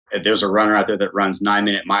if there's a runner out there that runs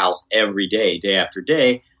 9-minute miles every day, day after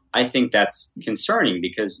day, I think that's concerning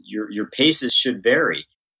because your paces should vary.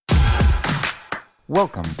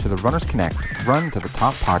 Welcome to the Runners Connect Run to the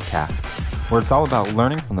Top podcast, where it's all about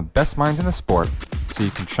learning from the best minds in the sport so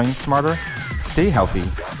you can train smarter, stay healthy,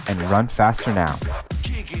 and run faster now.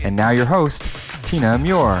 And now your host, Tina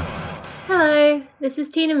Muir. Hello, this is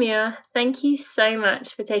Tina Muir. Thank you so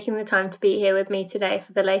much for taking the time to be here with me today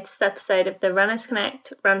for the latest episode of the Runners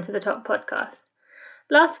Connect Run to the Top podcast.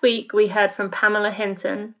 Last week, we heard from Pamela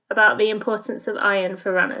Hinton about the importance of iron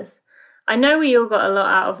for runners. I know we all got a lot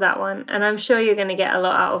out of that one, and I'm sure you're going to get a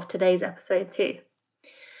lot out of today's episode too.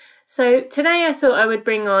 So today I thought I would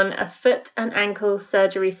bring on a foot and ankle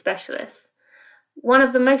surgery specialist. One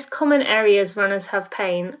of the most common areas runners have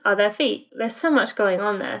pain are their feet. There's so much going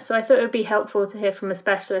on there, so I thought it would be helpful to hear from a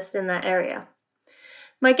specialist in that area.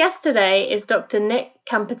 My guest today is Dr. Nick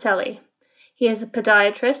Campitelli. He is a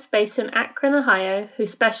podiatrist based in Akron, Ohio, who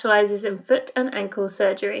specializes in foot and ankle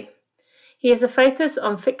surgery. He has a focus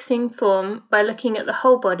on fixing form by looking at the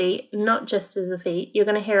whole body, not just as the feet. You're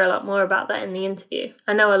going to hear a lot more about that in the interview.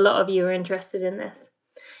 I know a lot of you are interested in this.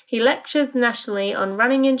 He lectures nationally on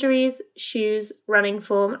running injuries, shoes, running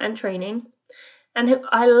form, and training. And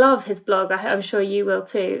I love his blog, I'm sure you will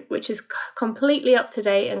too, which is completely up to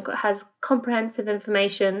date and has comprehensive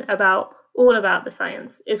information all about the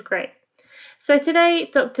science. It's great. So today,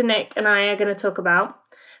 Dr. Nick and I are going to talk about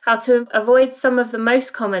how to avoid some of the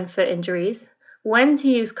most common foot injuries, when to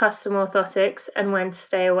use custom orthotics and when to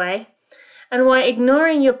stay away, and why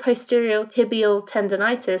ignoring your posterior tibial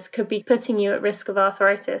tendonitis could be putting you at risk of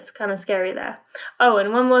arthritis. Kind of scary there. Oh,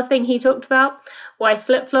 and one more thing he talked about, why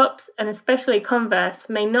flip-flops, and especially Converse,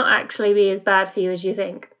 may not actually be as bad for you as you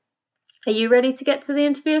think. Are you ready to get to the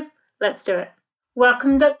interview? Let's do it.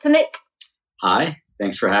 Welcome, Dr. Nick. Hi,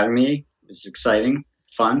 thanks for having me. This is exciting,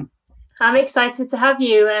 fun. I'm excited to have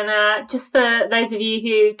you. And just for those of you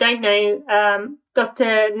who don't know,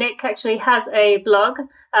 Dr. Nick actually has a blog.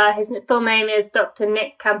 His full name is Dr.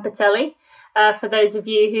 Nick Campitelli. For those of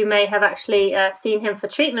you who may have actually seen him for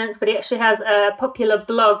treatments, but he actually has a popular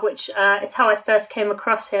blog, which is how I first came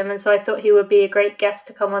across him. And so I thought he would be a great guest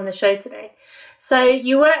to come on the show today. So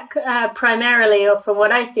you work primarily, or from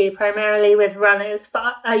what I see, primarily with runners,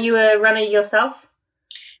 but are you a runner yourself?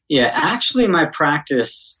 Yeah, actually my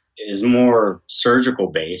practice is more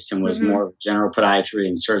surgical based and was more general podiatry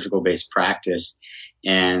and surgical based practice.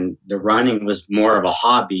 And the running was more of a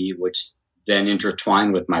hobby, which then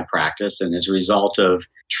intertwined with my practice. And as a result of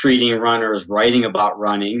treating runners, writing about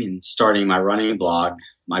running and starting my running blog,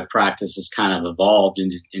 my practice has kind of evolved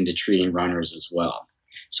into treating runners as well.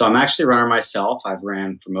 So I'm actually a runner myself. I've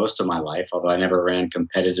ran for most of my life, although I never ran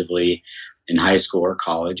competitively in high school or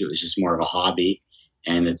college. It was just more of a hobby.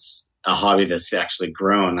 And it's a hobby that's actually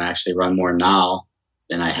grown. I actually run more now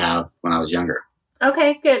than I have when I was younger.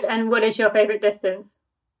 Okay, good. And what is your favorite distance?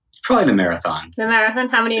 Probably the marathon. The marathon?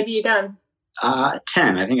 How many have you done?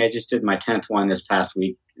 10. I think I just did my 10th one this past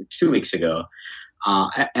week, 2 weeks ago.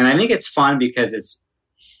 And I think it's fun because it's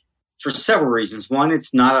for several reasons. One,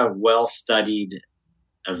 it's not a well-studied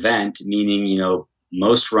event, meaning,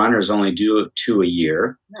 most runners only do 2 a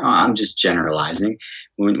year. I'm just generalizing.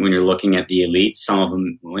 When you're looking at the elites, some of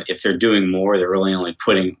them, if they're doing more, they're really only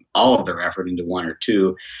putting all of their effort into 1 or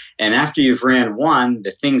 2. And after you've ran one,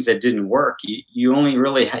 the things that didn't work, you only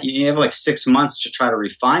really you have like 6 months to try to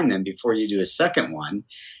refine them before you do a second one.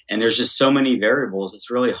 And there's just so many variables. It's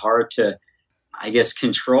really hard to,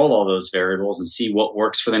 control all those variables and see what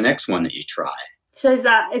works for the next one that you try. So is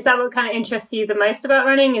that what kind of interests you the most about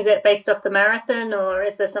running? Is it based off the marathon, or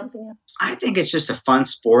is there something else? I think it's just a fun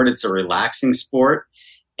sport. It's a relaxing sport.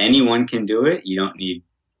 Anyone can do it. You don't need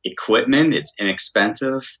equipment. It's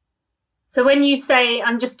inexpensive. So when you say,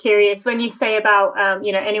 I'm just curious, when you say about,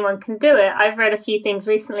 anyone can do it, I've read a few things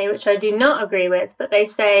recently which I do not agree with, but they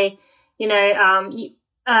say,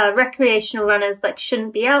 recreational runners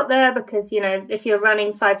shouldn't be out there because, if you're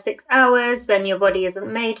running 5-6 hours, then your body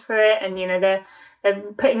isn't made for it. And, they're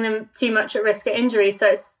putting them too much at risk of injury.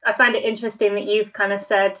 So I find it interesting that you've kind of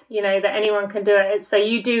said, that anyone can do it. So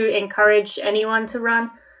you do encourage anyone to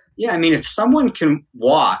run? Yeah, if someone can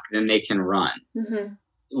walk, then they can run. Mm-hmm.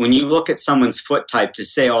 When you look at someone's foot type to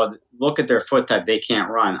say, oh, look at their foot type, they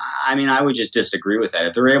can't run. I would just disagree with that.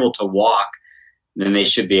 If they're able to walk, then they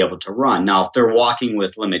should be able to run. Now, if they're walking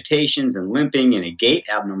with limitations and limping and a gait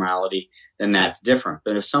abnormality, then that's different.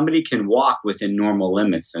 But if somebody can walk within normal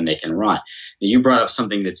limits, then they can run. Now, you brought up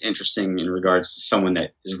something that's interesting in regards to someone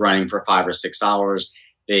that is running for 5 or 6 hours.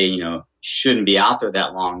 They, shouldn't be out there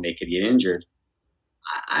that long. They could get injured.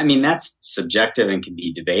 That's subjective and can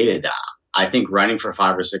be debated. I think running for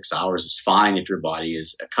 5 or 6 hours is fine if your body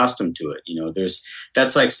is accustomed to it.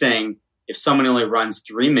 That's like saying if someone only runs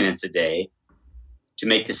 3 minutes a day, to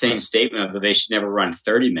make the same statement of that they should never run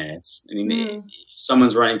 30 minutes. I mean, if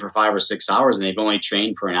someone's running for 5 or 6 hours and they've only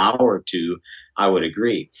trained for an hour or two, I would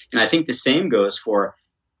agree. And I think the same goes for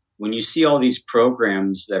when you see all these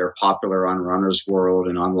programs that are popular on Runner's World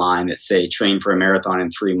and online that say train for a marathon in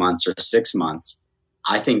 3 months or 6 months.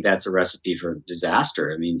 I think that's a recipe for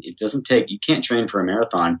disaster. I mean, you can't train for a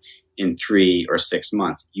marathon in 3 or 6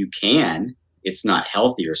 months. You can, it's not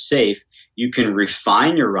healthy or safe. You can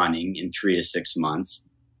refine your running in 3 to 6 months,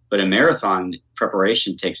 but a marathon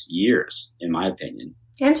preparation takes years, in my opinion.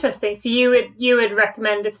 Interesting. So you would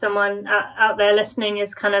recommend if someone out there listening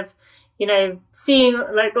is kind of, seeing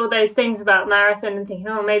like all those things about marathon and thinking,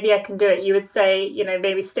 oh, maybe I can do it. You would say,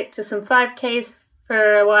 maybe stick to some 5Ks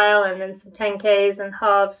for a while and then some 10Ks and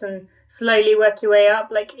halves and slowly work your way up.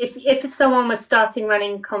 Like if someone was starting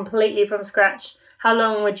running completely from scratch, how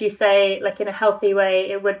long would you say, like in a healthy way,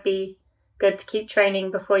 it would be good to keep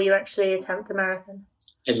training before you actually attempt a marathon?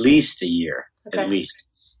 At least a year, okay. At least.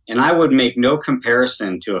 And I would make no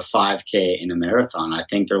comparison to a 5K in a marathon. I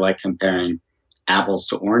think they're like comparing apples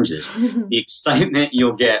to oranges. The excitement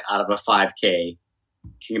you'll get out of a 5K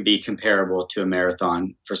can be comparable to a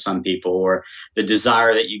marathon for some people, or the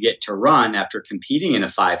desire that you get to run after competing in a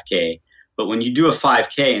 5K. But when you do a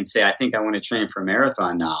 5K and say, I think I want to train for a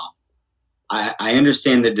marathon now, I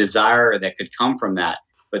understand the desire that could come from that,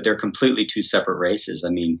 but they're completely two separate races. I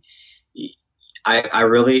mean, I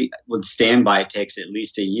really would stand by it takes at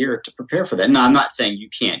least a year to prepare for that. Now, I'm not saying you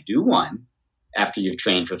can't do one after you've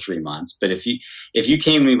trained for 3 months, but if you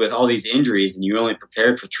came to me with all these injuries and you only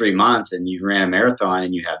prepared for 3 months and you ran a marathon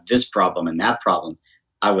and you have this problem and that problem,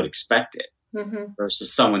 I would expect it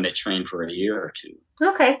versus someone that trained for a year or two.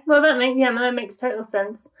 Okay, well that makes total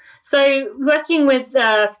sense. So working with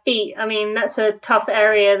feet, I mean that's a tough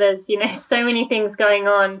area. There's so many things going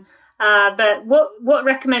on. But what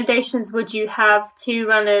recommendations would you have to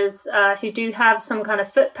runners who do have some kind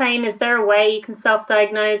of foot pain? Is there a way you can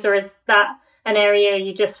self-diagnose, or is that an area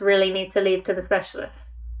you just really need to leave to the specialist?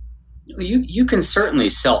 You can certainly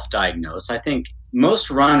self-diagnose. I think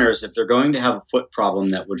most runners, if they're going to have a foot problem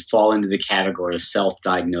that would fall into the category of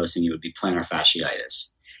self-diagnosing, it would be plantar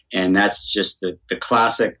fasciitis. And that's just the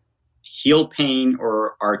classic heel pain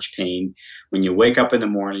or arch pain. When you wake up in the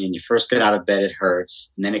morning and you first get out of bed, it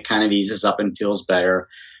hurts, and then it kind of eases up and feels better.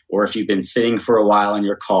 Or if you've been sitting for a while in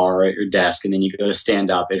your car or at your desk and then you go to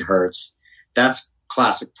stand up, it hurts. That's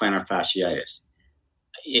classic plantar fasciitis.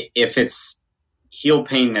 If it's heel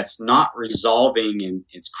pain that's not resolving and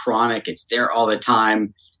it's chronic, it's there all the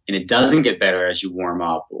time, and it doesn't get better as you warm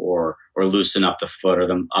up or loosen up the foot or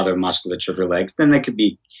the other musculature of your legs, then that could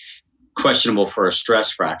be questionable for a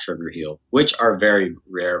stress fracture of your heel, which are very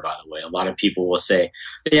rare, by the way. A lot of people will say,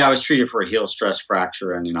 yeah, I was treated for a heel stress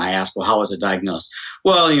fracture. And I ask, well, how was it diagnosed?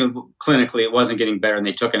 Well, clinically, it wasn't getting better. And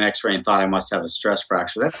they took an x-ray and thought I must have a stress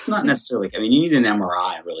fracture. That's not necessarily, you need an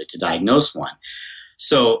MRI really to diagnose one.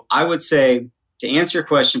 So I would say, to answer your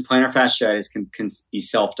question, plantar fasciitis can be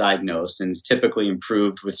self-diagnosed and is typically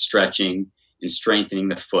improved with stretching and strengthening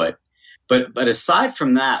the foot. But aside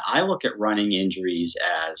from that, I look at running injuries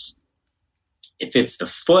as, if it's the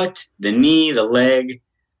foot, the knee, the leg,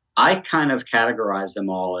 I kind of categorize them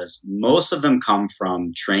all as most of them come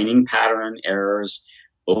from training pattern errors,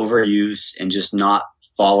 overuse, and just not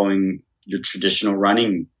following your traditional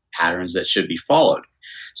running patterns that should be followed.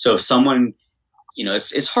 So if someone,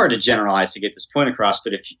 it's hard to generalize to get this point across,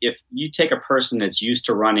 but if you take a person that's used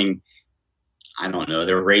to running, I don't know,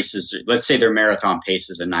 their races, let's say their marathon pace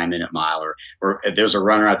is a 9-minute mile, or there's a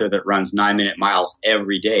runner out there that runs 9-minute miles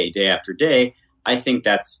every day, day after day, I think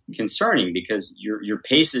that's concerning because your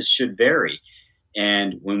paces should vary.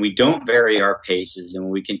 And when we don't vary our paces and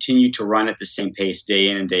when we continue to run at the same pace day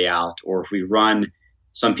in and day out, or if we run,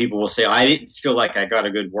 some people will say, I didn't feel like I got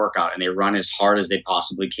a good workout, and they run as hard as they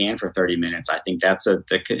possibly can for 30 minutes. I think that's a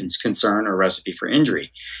concern or recipe for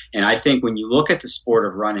injury. And I think when you look at the sport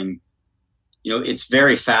of running, it's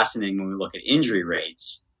very fascinating when we look at injury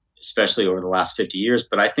rates, especially over the last 50 years.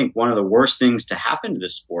 But I think one of the worst things to happen to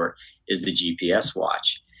this sport is the GPS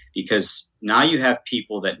watch, because now you have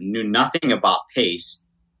people that knew nothing about pace.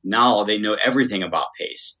 Now they know everything about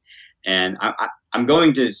pace. And I'm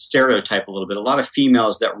going to stereotype a little bit. A lot of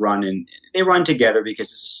females that run, and they run together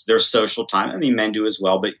because it's their social time. I mean, men do as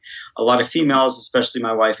well, but a lot of females, especially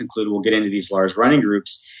my wife included, will get into these large running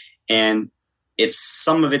groups, and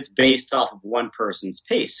some of it's based off of one person's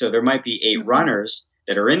pace. So there might be 8 runners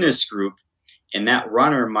that are in this group, and that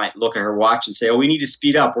runner might look at her watch and say, oh, we need to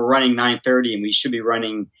speed up. We're running 9:30 and we should be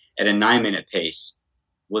running at a 9-minute pace.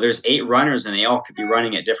 Well, there's 8 runners and they all could be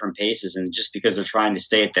running at different paces. And just because they're trying to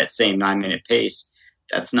stay at that same 9-minute pace,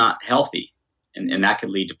 that's not healthy. And that could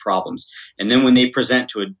lead to problems. And then when they present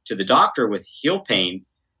to the doctor with heel pain,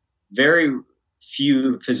 very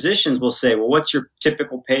few physicians will say, well, what's your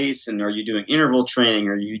typical pace? And are you doing interval training?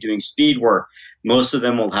 Are you doing speed work? Most of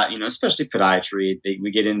them will have, especially podiatry, we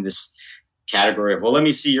get in this category of, well, let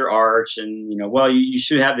me see your arch. And, well, you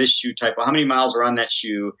should have this shoe type. Well, how many miles are on that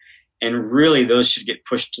shoe? And really, those should get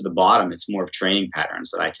pushed to the bottom. It's more of training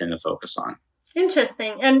patterns that I tend to focus on.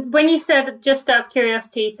 Interesting. And when you said, just out of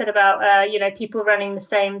curiosity, you said about, people running the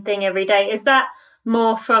same thing every day, is that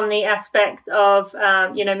more from the aspect of,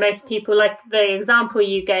 most people, like the example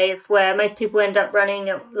you gave, where most people end up running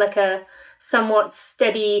like a somewhat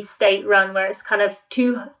steady state run where it's kind of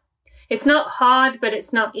it's not hard, but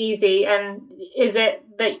it's not easy. And is it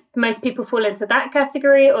that most people fall into that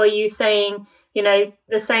category, or are you saying,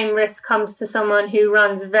 the same risk comes to someone who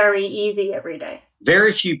runs very easy every day?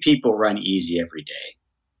 Very few people run easy every day.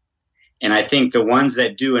 And I think the ones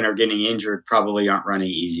that do and are getting injured probably aren't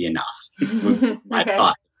running easy enough. My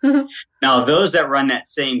thought. Now, those that run that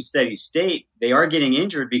same steady state, they are getting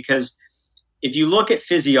injured because if you look at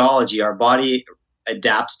physiology, our body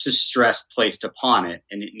adapts to stress placed upon it,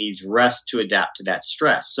 and it needs rest to adapt to that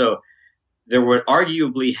stress. So there would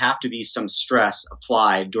arguably have to be some stress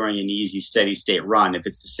applied during an easy steady state run if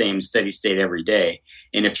it's the same steady state every day.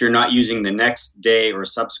 And if you're not using the next day or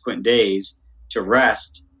subsequent days to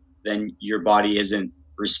rest, then your body isn't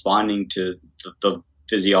responding to the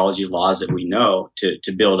physiology laws that we know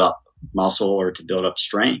to build up muscle or to build up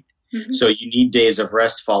strength. Mm-hmm. So you need days of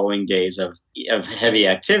rest following days of heavy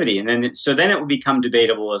activity. And then it will become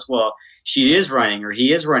debatable as well. She is running or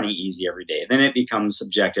he is running easy every day. Then it becomes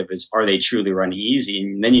subjective as, are they truly running easy?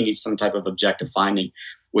 And then you need some type of objective finding,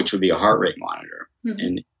 which would be a heart rate monitor. Mm-hmm.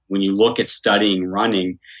 And when you look at studying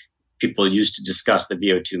running, people used to discuss the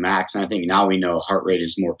VO2 max. And I think now we know heart rate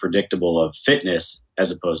is more predictable of fitness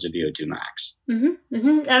as opposed to VO2 max. Mm-hmm,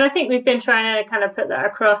 mm-hmm. And I think we've been trying to kind of put that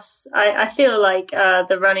across. I feel like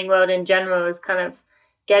the running world in general is kind of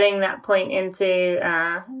getting that point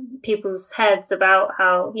into people's heads about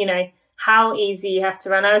how easy you have to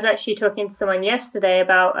run. I was actually talking to someone yesterday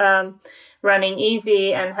about running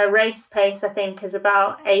easy, and her race pace, I think, is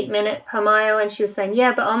about 8 minutes per mile. And she was saying,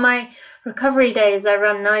 yeah, but on my recovery days, I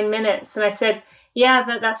run 9 minutes. And I said, yeah,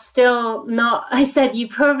 but that's still not, I said, you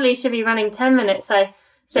probably should be running 10 minutes. I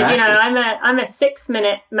said, I'm a 6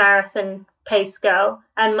 minute marathon pace girl,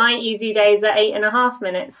 and my easy days are 8.5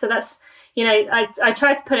 minutes. So that's, I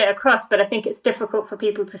try to put it across, but I think it's difficult for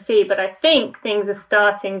people to see. But I think things are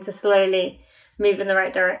starting to slowly move in the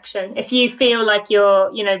right direction. If you feel like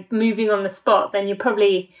you're, moving on the spot, then you're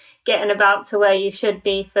probably getting about to where you should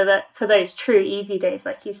be for those true easy days,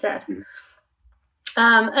 like you said.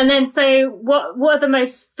 And then, so what are the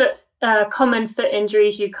most common foot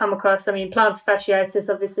injuries you come across? I mean, plantar fasciitis,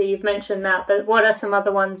 obviously you've mentioned that, but what are some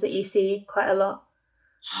other ones that you see quite a lot?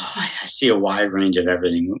 I see a wide range of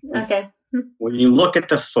everything. Okay. When you look at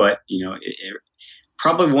the foot,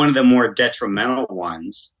 probably one of the more detrimental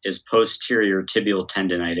ones is posterior tibial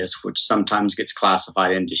tendinitis, which sometimes gets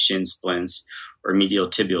classified into shin splints or medial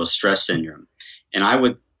tibial stress syndrome. And I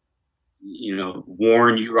would,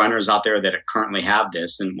 warn you runners out there that currently have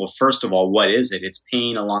this. And well, first of all, what is it? It's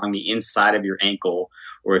pain along the inside of your ankle,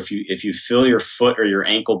 or if you feel your foot or your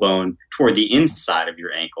ankle bone toward the inside of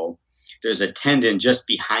your ankle, there's a tendon just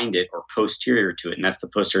behind it or posterior to it, and that's the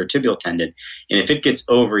posterior tibial tendon. And if it gets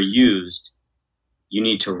overused, you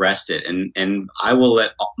need to rest it. And I will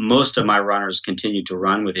let most of my runners continue to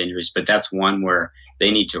run with injuries, but that's one where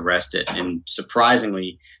they need to rest it. And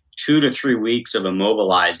surprisingly, 2 to 3 weeks of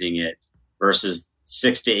immobilizing it versus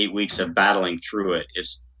 6 to 8 weeks of battling through it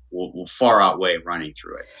will far outweigh running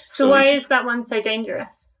through it. So why is that one so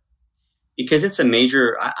dangerous? Because it's a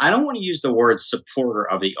major, I don't want to use the word supporter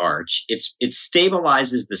of the arch. It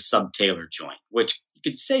stabilizes the subtalar joint, which you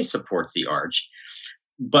could say supports the arch,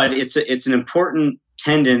 but it's an important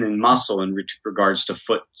tendon and muscle in regards to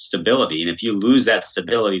foot stability. And if you lose that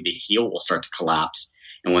stability, the heel will start to collapse.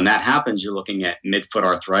 And when that happens, you're looking at midfoot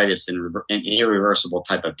arthritis and irreversible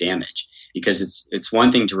type of damage, because it's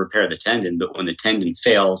one thing to repair the tendon, but when the tendon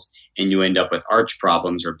fails and you end up with arch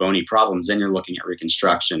problems or bony problems, then you're looking at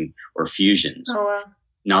reconstruction or fusions. Oh, wow.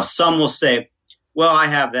 Now, some will say, well, I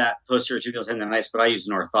have that posterior tibial tendonitis, but I use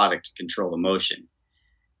an orthotic to control the motion.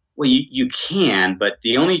 Well, you can, but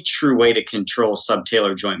the only true way to control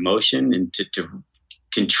subtalar joint motion and to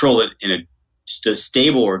control it in a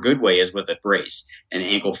stable or good way is with a brace, an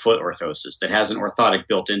ankle foot orthosis that has an orthotic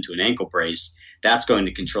built into an ankle brace that's going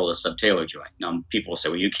to control the subtalar joint. Now, people will say,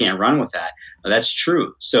 well, you can't run with that. Well, that's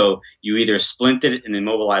true. So you either splint it and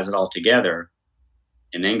immobilize it altogether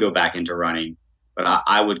and then go back into running. But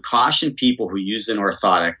I would caution people who use an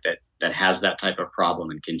orthotic that has that type of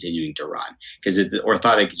problem in continuing to run, because the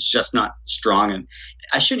orthotic is just not strong. And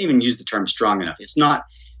I shouldn't even use the term strong enough. It's not,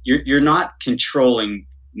 you're not controlling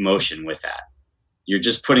motion with that. You're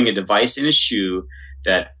just putting a device in a shoe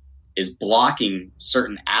that is blocking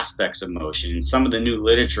certain aspects of motion. And some of the new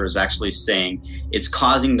literature is actually saying it's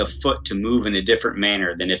causing the foot to move in a different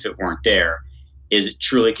manner than if it weren't there. Is it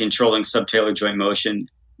truly controlling subtalar joint motion?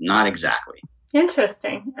 Not exactly.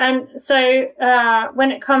 Interesting. And so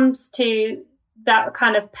when it comes to that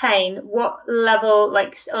kind of pain, what level,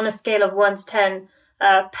 like on a scale of 1 to 10,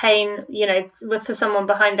 pain, for someone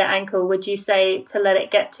behind their ankle, would you say to let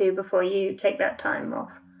it get to before you take that time off?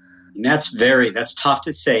 And that's tough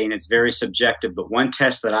to say, and it's very subjective. But one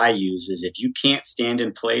test that I use is if you can't stand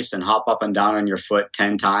in place and hop up and down on your foot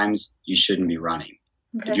 10 times, you shouldn't be running.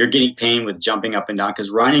 Okay. If you're getting pain with jumping up and down, because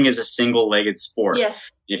running is a single-legged sport.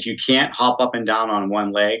 Yes. If you can't hop up and down on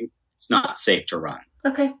one leg, it's not safe to run.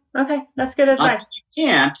 Okay. That's good advice. You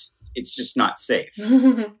can't. It's just not safe.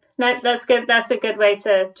 No, that's good. That's a good way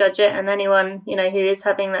to judge it. And anyone, who is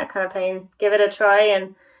having that kind of pain, give it a try.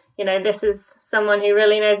 And, this is someone who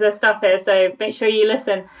really knows their stuff here. So make sure you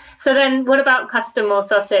listen. So then what about custom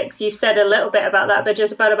orthotics? You said a little bit about that, but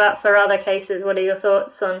just about for other cases, what are your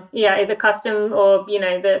thoughts on, either custom or,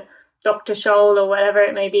 the Dr. Scholl or whatever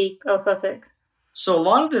it may be, orthotics? So a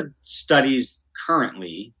lot of the studies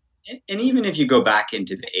currently, and even if you go back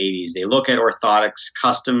into the 80s, they look at orthotics,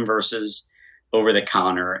 custom versus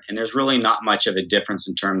over-the-counter, and there's really not much of a difference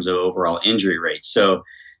in terms of overall injury rate. So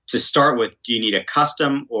to start with, do you need a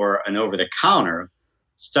custom or an over-the-counter?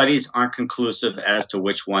 Studies aren't conclusive as to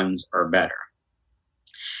which ones are better.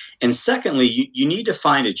 And secondly, you need to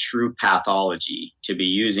find a true pathology to be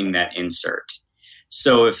using that insert.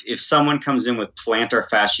 So if someone comes in with plantar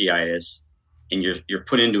fasciitis and you're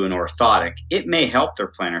put into an orthotic, it may help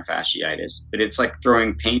their plantar fasciitis, but it's like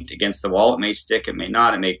throwing paint against the wall. It may stick, it may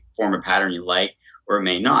not, it may form a pattern you like, or it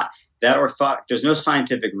may not. That orthotic, there's no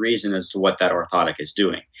scientific reason as to what that orthotic is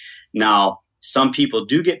doing. Now, some people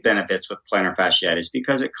do get benefits with plantar fasciitis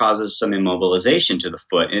because it causes some immobilization to the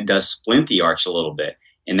foot, and it does splint the arch a little bit,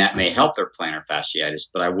 and that may help their plantar fasciitis,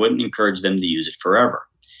 but I wouldn't encourage them to use it forever.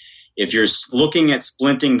 If you're looking at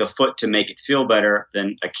splinting the foot to make it feel better,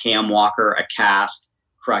 then a cam walker, a cast,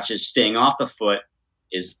 crutches, staying off the foot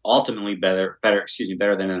is ultimately better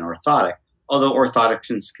than an orthotic, although orthotics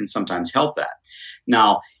can sometimes help that.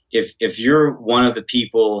 Now, if you're one of the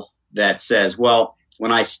people that says, well,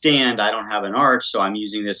 when I stand, I don't have an arch, so I'm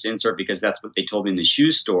using this insert because that's what they told me in the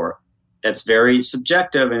shoe store, that's very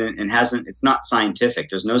subjective and it's not scientific.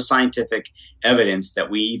 There's no scientific evidence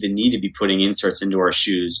that we even need to be putting inserts into our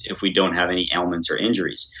shoes if we don't have any ailments or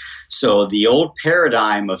injuries. So the old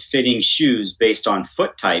paradigm of fitting shoes based on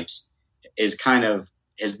foot types has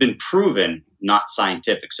been proven not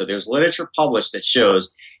scientific. So there's literature published that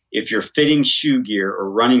shows if you're fitting shoe gear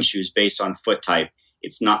or running shoes based on foot type,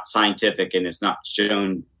 it's not scientific and it's not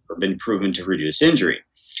shown or been proven to reduce injury.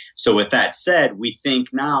 So with that said, we think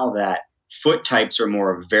now that foot types are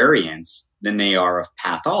more of variants than they are of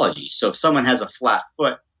pathology. So if someone has a flat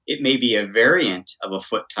foot, it may be a variant of a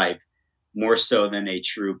foot type more so than a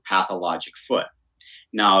true pathologic foot.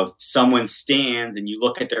 Now, if someone stands and you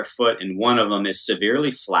look at their foot and one of them is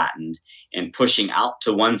severely flattened and pushing out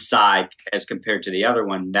to one side as compared to the other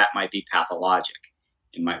one, that might be pathologic.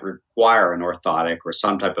 It might require an orthotic or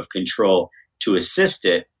some type of control to assist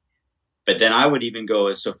it. But then I would even go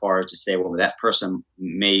as so far as to say, well, that person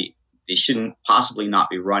they shouldn't possibly not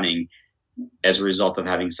be running as a result of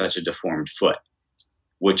having such a deformed foot,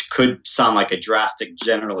 which could sound like a drastic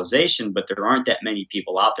generalization, but there aren't that many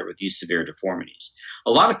people out there with these severe deformities.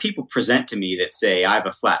 A lot of people present to me that say, I have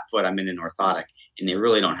a flat foot, I'm in an orthotic, and they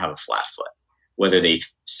really don't have a flat foot. Whether they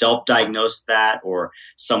self-diagnosed that or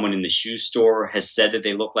someone in the shoe store has said that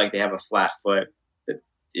they look like they have a flat foot,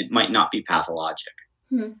 it might not be pathologic.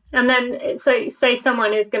 And then, so say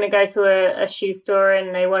someone is going to go to a shoe store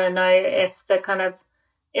and they want to know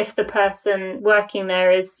if the person working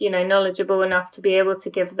there is, knowledgeable enough to be able to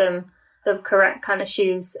give them the correct kind of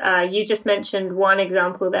shoes. You just mentioned one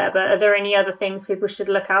example there, but are there any other things people should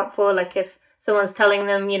look out for? Like if someone's telling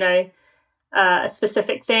them, a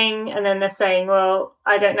specific thing, and then they're saying, well,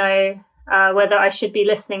 I don't know whether I should be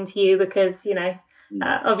listening to you because,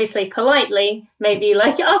 obviously politely, maybe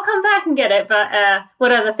like, I'll come back and get it. But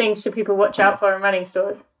what other things should people watch out for in running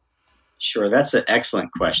stores? Sure, that's an excellent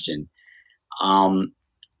question.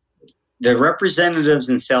 the representatives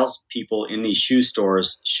and salespeople in these shoe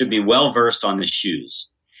stores should be well versed on the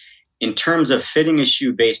shoes. In terms of fitting a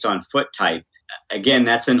shoe based on foot type, again,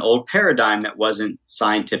 that's an old paradigm that wasn't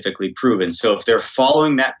scientifically proven. So if they're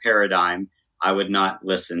following that paradigm, I would not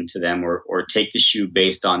listen to them or take the shoe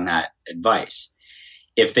based on that advice.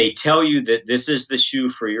 If they tell you that this is the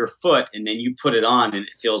shoe for your foot and then you put it on and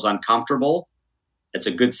it feels uncomfortable, that's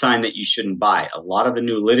a good sign that you shouldn't buy it. A lot of the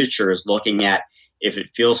new literature is looking at if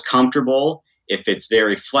it feels comfortable, if it's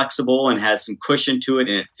very flexible and has some cushion to it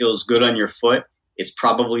and it feels good on your foot, it's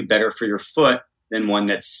probably better for your foot than one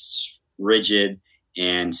that's rigid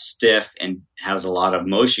and stiff and has a lot of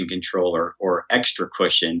motion control or extra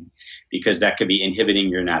cushion, because that could be inhibiting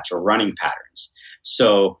your natural running patterns.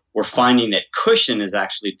 So we're finding that cushion is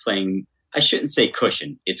actually playing, I shouldn't say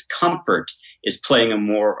cushion, it's comfort is playing a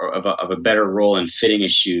more of a better role in fitting a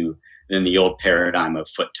shoe than the old paradigm of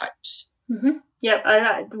foot types. Mm-hmm. Yep,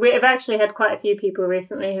 I've actually had quite a few people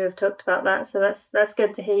recently who have talked about that, so that's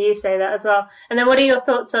good to hear you say that as well. And then what are your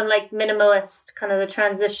thoughts on like minimalist, kind of the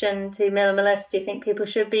transition to minimalist? Do you think people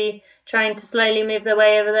should be trying to slowly move their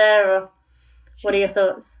way over there, or what are your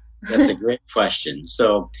thoughts? That's a great question.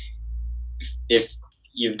 So if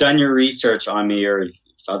you've done your research on me, or if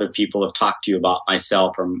other people have talked to you about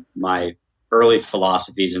myself or my early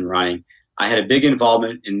philosophies in running, I had a big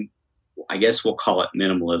involvement in, I guess we'll call it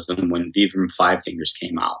minimalism, when Vibram Five Fingers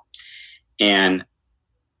came out. And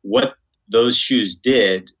what those shoes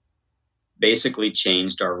did basically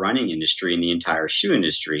changed our running industry and the entire shoe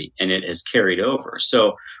industry, and it has carried over.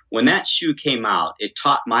 So when that shoe came out, it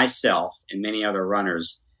taught myself and many other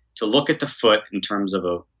runners to look at the foot in terms of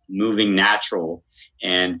a moving natural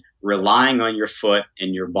and relying on your foot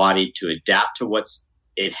and your body to adapt to what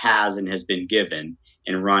it has and has been given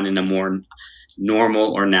and run in a more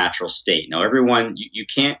normal or natural state. Now, everyone, you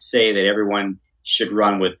can't say that everyone should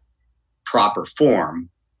run with proper form.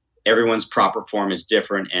 Everyone's proper form is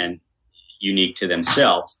different and unique to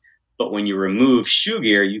themselves. But when you remove shoe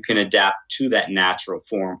gear, you can adapt to that natural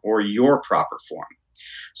form or your proper form.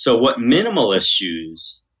 So what minimalist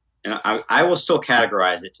shoes, and I will still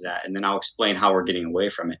categorize it to that, and then I'll explain how we're getting away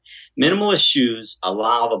from it. Minimalist shoes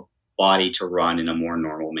allow the body to run in a more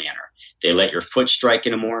normal manner. They let your foot strike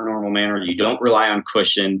in a more normal manner. You don't rely on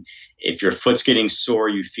cushion. If your foot's getting sore,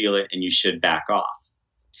 you feel it and you should back off.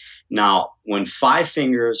 Now, when Five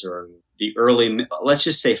Fingers, or the early, let's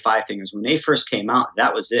just say Five Fingers, when they first came out,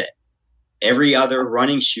 that was it. Every other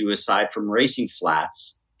running shoe aside from racing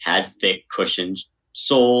flats had thick cushioned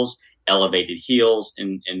soles, elevated heels,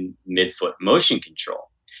 and midfoot motion control.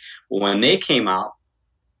 Well, when they came out,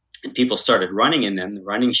 and people started running in them, the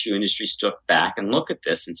running shoe industry stood back and looked at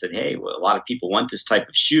this and said, hey, well, a lot of people want this type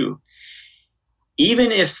of shoe.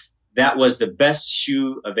 Even if that was the best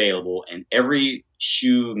shoe available and every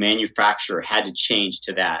shoe manufacturer had to change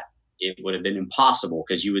to that, it would have been impossible,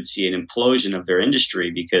 because you would see an implosion of their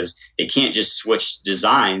industry, because they can't just switch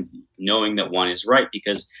designs knowing that one is right,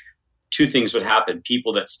 because two things would happen.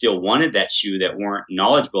 People that still wanted that shoe that weren't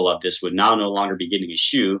knowledgeable of this would now no longer be getting a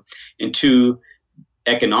shoe. And two,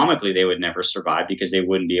 economically, they would never survive, because they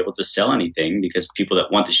wouldn't be able to sell anything, because people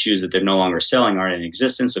that want the shoes that they're no longer selling aren't in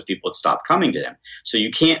existence, so people would stop coming to them. So you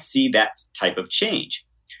can't see that type of change.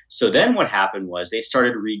 So then what happened was they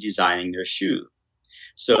started redesigning their shoe.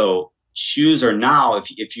 So shoes are now,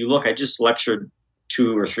 if you look, I just lectured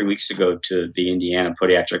 2 or 3 weeks ago to the Indiana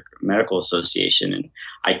Podiatric Medical Association, and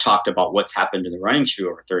I talked about what's happened to the running shoe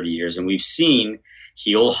over 30 years, and we've seen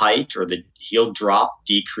heel height, or the heel drop,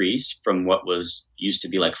 decrease from what was used to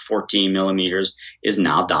be like 14 millimeters is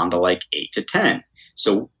now down to like 8 to 10.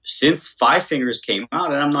 So since Five Fingers came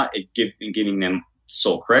out, and I'm not giving them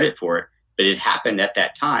sole credit for it, but it happened at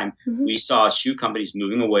that time, we saw shoe companies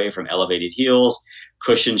moving away from elevated heels,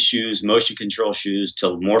 cushioned shoes, motion control shoes,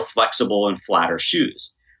 to more flexible and flatter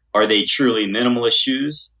shoes. Are they truly minimalist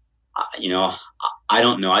shoes? I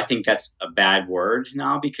don't know. I think that's a bad word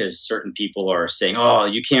now, because certain people are saying, oh,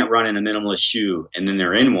 you can't run in a minimalist shoe, and then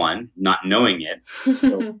they're in one, not knowing it.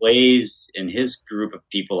 So Blaise and his group of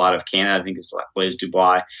people out of Canada, I think it's like Blaise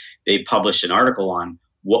Dubois, they published an article on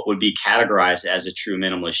what would be categorized as a true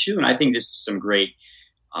minimalist shoe. And I think this is some great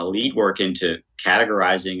lead work into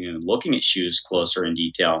categorizing and looking at shoes closer in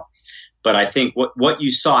detail. But I think what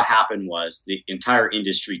you saw happen was the entire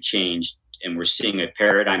industry changed, and we're seeing a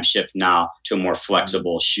paradigm shift now to a more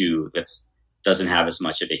flexible shoe that doesn't have as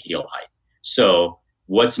much of a heel height. So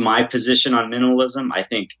what's my position on minimalism? I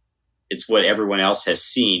think it's what everyone else has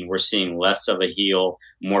seen. We're seeing less of a heel,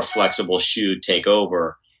 more flexible shoe take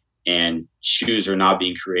over. and shoes are now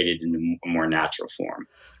being created in a more natural form.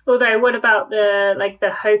 Although, what about the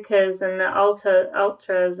Hokas and the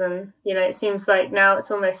ultras, and it seems like now it's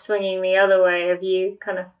almost swinging the other way. Have you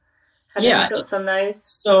kind of had any thoughts on those?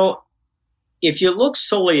 So, if you look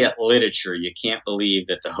solely at literature, you can't believe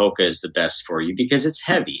that the Hoka is the best for you because it's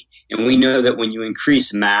heavy, and we know that when you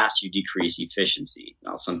increase mass, you decrease efficiency.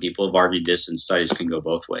 Now, some people have argued this, and studies can go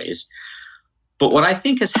both ways. But what I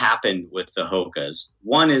think has happened with the Hokas,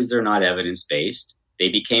 one is they're not evidence-based. They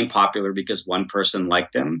became popular because one person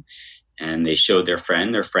liked them, and they showed their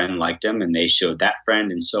friend liked them, and they showed that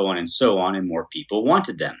friend, and so on, and more people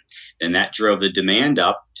wanted them. Then that drove the demand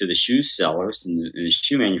up to the shoe sellers and the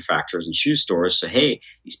shoe manufacturers and shoe stores. So, hey,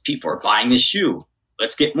 these people are buying this shoe.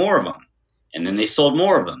 Let's get more of them. And then they sold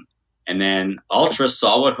more of them. And then Ultra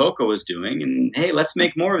saw what Hoka was doing, and hey, let's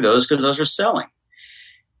make more of those because those are selling.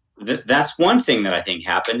 That's one thing that I think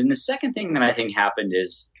happened. And the second thing that I think happened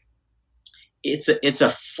is it's a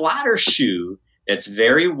flatter shoe that's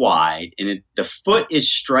very wide, and the foot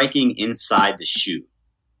is striking inside the shoe.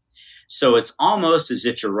 So it's almost as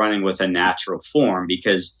if you're running with a natural form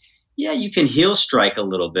because, yeah, you can heel strike a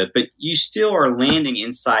little bit, but you still are landing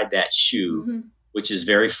inside that shoe, which is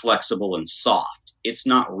very flexible and soft. It's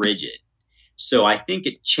not rigid. So I think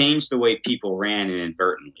it changed the way people ran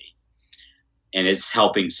inadvertently, and it's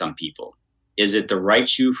helping some people. Is it the right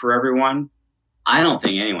shoe for everyone? I don't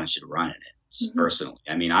think anyone should run in it. Personally,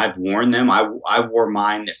 I mean, I've worn them. I wore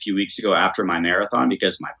mine a few weeks ago after my marathon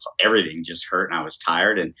because everything just hurt and I was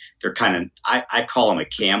tired. And they're kind of I call them a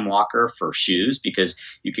cam walker for shoes because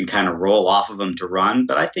you can kind of roll off of them to run.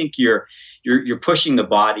 But I think you're pushing the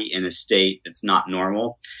body in a state that's not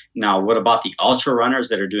normal. Now, what about the ultra runners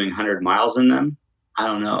that are doing 100 miles in them? I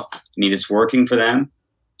don't know. I mean, it's working for them,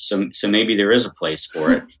 so maybe there is a place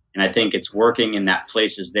for it. And I think it's working, and that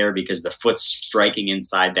place is there because the foot's striking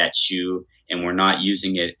inside that shoe, and we're not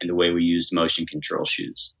using it in the way we used motion control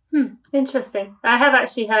shoes. Interesting. I have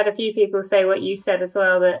actually heard a few people say what you said as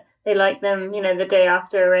well, that they like them, the day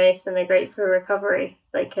after a race, and they're great for recovery,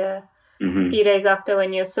 like a few days after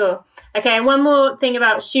when you're sore. Okay, and one more thing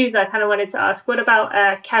about shoes I kind of wanted to ask. What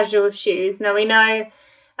about casual shoes? Now, we know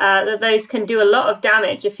that those can do a lot of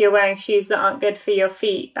damage if you're wearing shoes that aren't good for your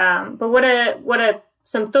feet. But what are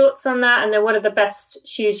some thoughts on that, and then what are the best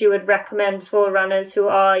shoes you would recommend for runners who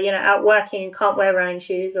are, out working and can't wear running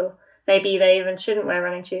shoes, or maybe they even shouldn't wear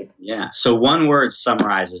running shoes? Yeah, so one word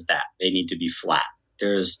summarizes that. They need to be flat.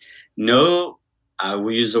 There's no,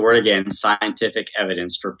 we use the word again, scientific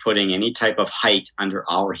evidence for putting any type of height under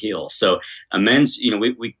our heel. So a men's,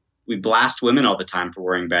 we blast women all the time for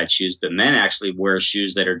wearing bad shoes, but men actually wear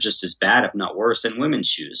shoes that are just as bad, if not worse, than women's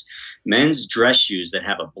shoes. Men's dress shoes that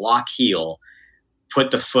have a block heel put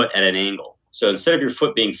the foot at an angle. So instead of your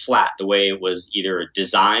foot being flat the way it was either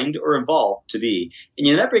designed or evolved to be,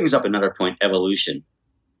 and that brings up another point, evolution.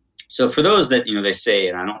 So for those that, they say,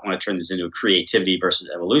 and I don't want to turn this into a creativity versus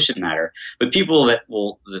evolution matter, but people that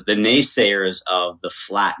the naysayers of the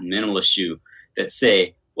flat minimalist shoe that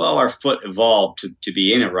say, well, our foot evolved to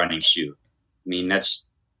be in a running shoe. I mean, it's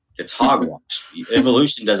hogwash.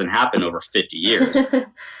 Evolution doesn't happen over 50 years,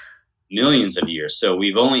 millions of years. So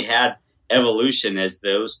we've only had evolution, as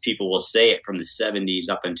those people will say it, from the 70s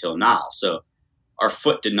up until now. So our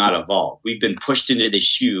foot did not evolve. We've been pushed into the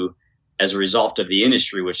shoe as a result of the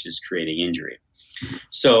industry, which is creating injury.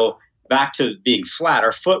 So back to being flat,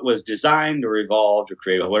 our foot was designed or evolved or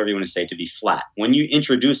created, whatever you want to say, to be flat. When you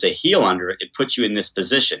introduce a heel under it, it puts you in this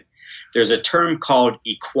position. There's a term called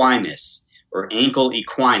equinus, or ankle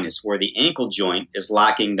equinus, where the ankle joint is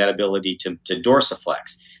lacking that ability to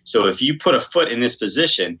dorsiflex. So if you put a foot in this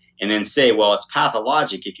position and then say, well, it's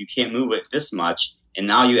pathologic if you can't move it this much, and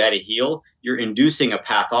now you add a heel, you're inducing a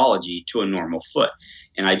pathology to a normal foot.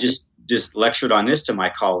 And I just lectured on this to my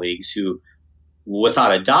colleagues who,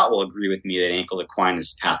 without a doubt, will agree with me that ankle equinus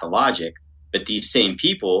is pathologic. But these same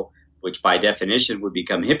people, which by definition would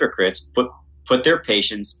become hypocrites, put their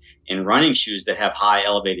patients in running shoes that have high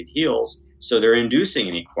elevated heels, so they're inducing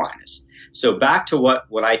an equinus. So back to what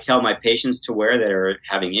I tell my patients to wear that are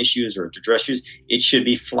having issues or to dress shoes, it should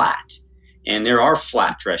be flat. And there are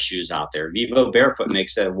flat dress shoes out there. Vivo Barefoot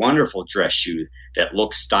makes a wonderful dress shoe that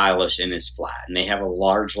looks stylish and is flat. And they have a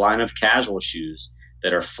large line of casual shoes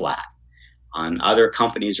that are flat. Other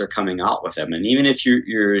companies are coming out with them. And even if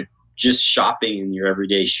you're just shopping in your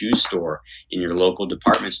everyday shoe store, in your local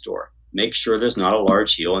department store, make sure there's not a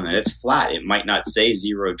large heel and that it's flat. It might not say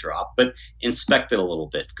zero drop, but inspect it a little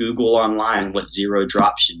bit. Google online what zero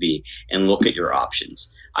drop should be and look at your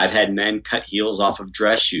options. I've had men cut heels off of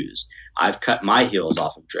dress shoes. I've cut my heels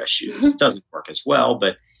off of dress shoes. It doesn't work as well,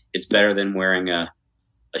 but it's better than wearing a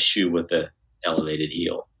a shoe with a elevated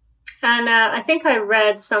heel. And I think I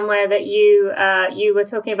read somewhere that you were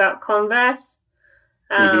talking about Converse.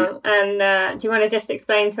 And do you want to just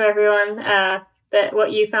explain to everyone that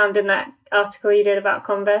what you found in that article you did about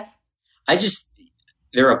Converse?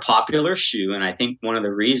 They're a popular shoe, and I think one of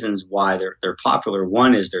the reasons why they're popular,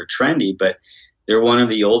 one is they're trendy, but they're one of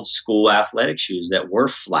the old school athletic shoes that were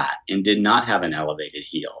flat and did not have an elevated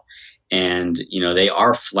heel. And, they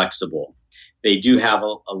are flexible. They do have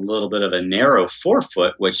a little bit of a narrow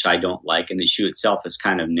forefoot, which I don't like, and the shoe itself is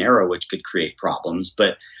kind of narrow, which could create problems,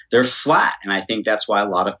 but they're flat, and I think that's why a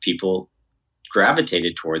lot of people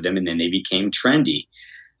gravitated toward them, and then they became trendy.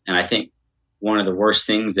 And I think one of the worst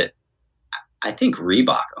things that I think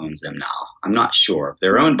Reebok owns them now. I'm not sure.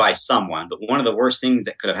 They're owned by someone, but one of the worst things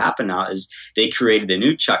that could have happened now is they created a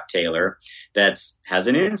new Chuck Taylor that has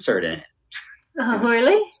an insert in it. Oh,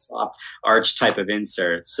 really? Soft arch type of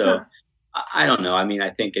insert. So I don't know. I mean,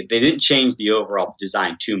 I think they didn't change the overall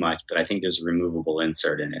design too much, but I think there's a removable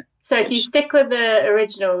insert in it. So if you stick with the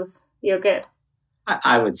originals, you're good.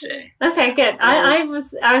 I would say. Okay, good. I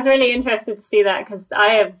was really interested to see that because I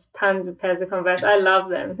have tons of pairs of Converse. I love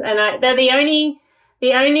them, and they're the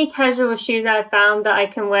only casual shoes I've found that I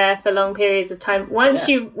can wear for long periods of time. Once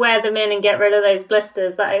you wear them in and get rid of those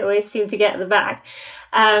blisters that I always seem to get at the back,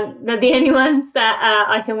 they're the only ones that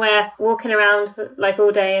I can wear walking around like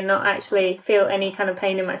all day and not actually feel any kind of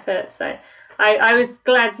pain in my foot. So I was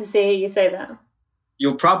glad to see you say that.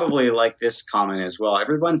 You'll probably like this comment as well.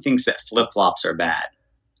 Everyone thinks that flip-flops are bad.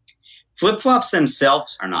 Flip-flops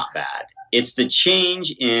themselves are not bad. It's the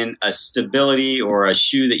change in a stability or a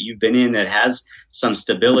shoe that you've been in that has some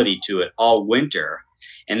stability to it all winter.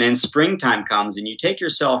 And then springtime comes and you take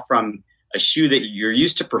yourself from a shoe that you're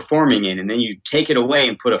used to performing in, and then you take it away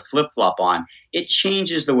and put a flip-flop on. It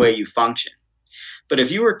changes the way you function. But if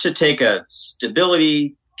you were to take a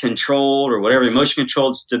stability controlled or whatever, emotion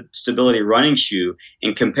controlled stability running shoe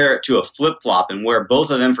and compare it to a flip-flop and wear both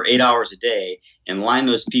of them for 8 hours a day and line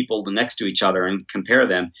those people next to each other and compare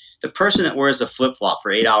them, the person that wears a flip-flop for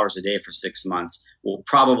 8 hours a day for 6 months will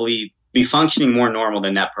probably be functioning more normal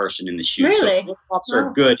than that person in the shoe. Really? So flip-flops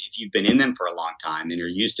are good if you've been in them for a long time and you're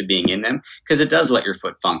used to being in them, because it does let your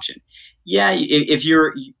foot function. Yeah, if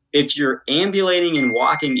you're ambulating and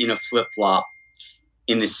walking in a flip-flop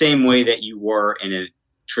in the same way that you were in a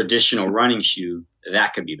traditional running shoe,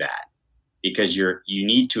 that could be bad because you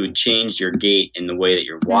need to change your gait in the way that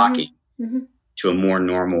you're walking to a more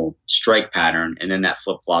normal strike pattern, and then that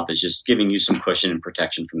flip-flop is just giving you some cushion and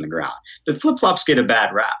protection from the ground. But flip-flops get a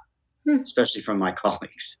bad rap, especially from my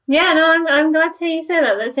colleagues. Yeah, no, I'm glad to hear you say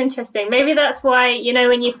that. That's interesting. Maybe that's why,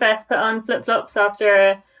 when you first put on flip-flops after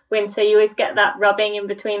a winter, you always get that rubbing in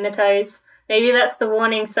between the toes. Maybe that's the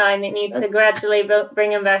warning sign that needs to gradually bring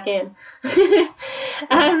them back in.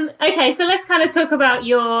 Okay, so let's kind of talk about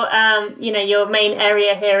your, your main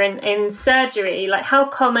area here in surgery. Like, how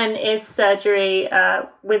common is surgery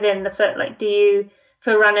within the foot? Like,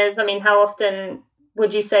 for runners, I mean, how often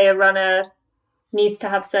would you say a runner needs to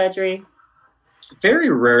have surgery? Very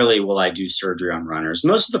rarely will I do surgery on runners.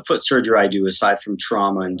 Most of the foot surgery I do, aside from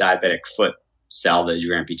trauma and diabetic foot salvage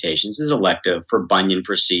or amputations, is elective for bunion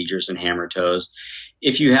procedures and hammer toes.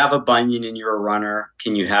 If you have a bunion and you're a runner,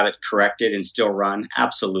 can you have it corrected and still run?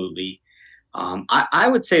 Absolutely. I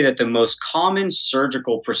would say that the most common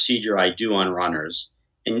surgical procedure I do on runners,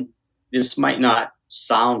 and this might not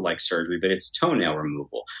sound like surgery, but it's toenail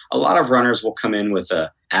removal. A lot of runners will come in with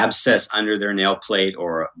a abscess under their nail plate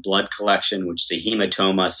or a blood collection, which is a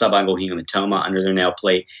hematoma, subungual hematoma under their nail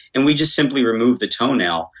plate, and we just simply remove the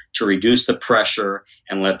toenail to reduce the pressure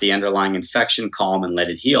and let the underlying infection calm and let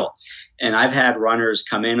it heal. And I've had runners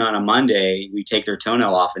come in on a Monday, we take their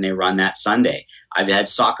toenail off and they run that Sunday. I've had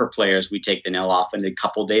soccer players, we take the nail off and a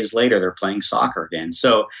couple days later they're playing soccer again.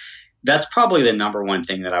 So that's probably the number one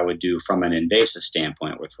thing that I would do from an invasive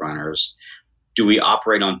standpoint with runners. Do we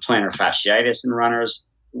operate on plantar fasciitis in runners?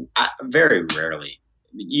 Very rarely.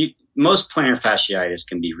 Most plantar fasciitis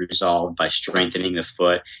can be resolved by strengthening the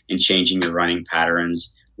foot and changing your running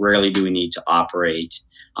patterns. Rarely do we need to operate.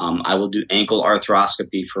 I will do ankle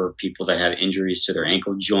arthroscopy for people that have injuries to their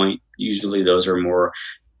ankle joint. Usually those are more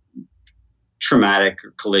traumatic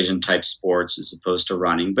or collision type sports as opposed to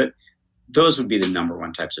running. But those would be the number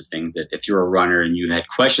one types of things that if you're a runner and you had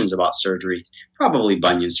questions about surgery, probably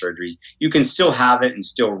bunion surgeries, you can still have it and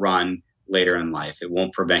still run later in life. It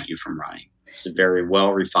won't prevent you from running. It's a very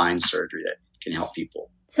well-refined surgery that can help people.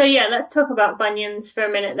 So yeah, let's talk about bunions for a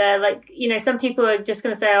minute there. Like, some people are just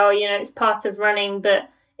going to say, it's part of running, but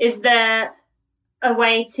is there a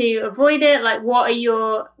way to avoid it? Like, what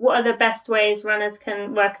are the best ways runners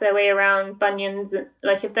can work their way around bunions?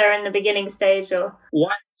 Like, if they're in the beginning stage, or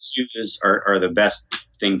wide shoes are the best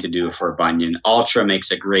thing to do for a bunion. Ultra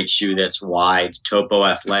makes a great shoe that's wide. Topo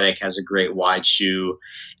Athletic has a great wide shoe.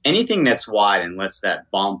 Anything that's wide and lets that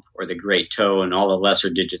bump or the great toe and all the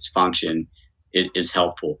lesser digits function, it is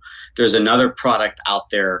helpful. There's another product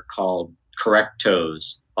out there called Correct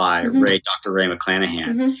Toes by Dr. Ray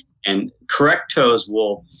McClanahan. And Correct Toes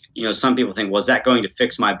will, some people think, well, is that going to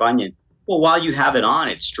fix my bunion? Well, while you have it on,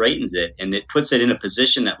 it straightens it and it puts it in a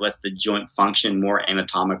position that lets the joint function more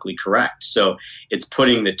anatomically correct. So it's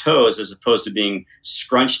putting the toes, as opposed to being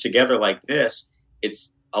scrunched together like this,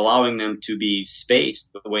 it's allowing them to be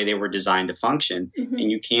spaced the way they were designed to function,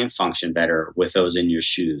 and you can function better with those in your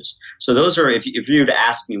shoes. So those are, if you were to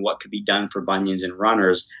ask me what could be done for bunions and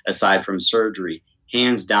runners aside from surgery,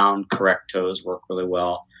 hands down, Correct Toes work really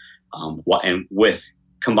well. And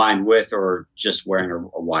combined with or just wearing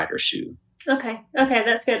a wider shoe. Okay,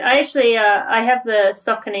 that's good. I actually I have the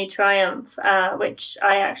Saucony Triumph, which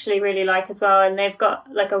I actually really like as well, and they've got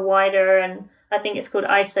like a wider, and I think it's called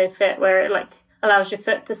ISOFIT, where it like allows your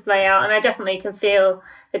foot to splay out, and I definitely can feel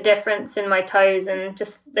the difference in my toes, and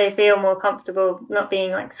just they feel more comfortable not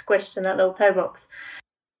being like squished in that little toe box.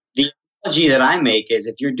 The analogy that I make is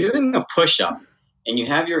if you're doing a push-up and you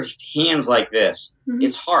have your hands like this,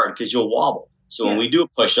 it's hard because you'll wobble. So when we do a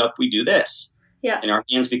push-up, we do this. And our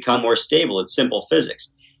hands become more stable. It's simple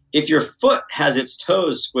physics. If your foot has its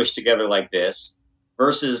toes squished together like this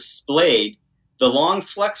versus splayed, the long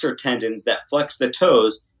flexor tendons that flex the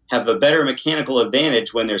toes have a better mechanical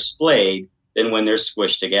advantage when they're splayed than when they're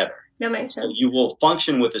squished together. That makes sense. So you will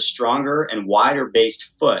function with a stronger and wider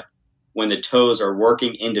based foot when the toes are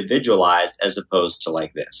working individualized as opposed to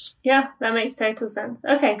like this. Yeah, that makes total sense.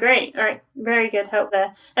 Okay, great. All right, very good help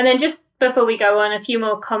there. And then just before we go on, a few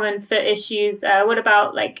more common foot issues. What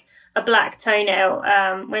about like a black toenail?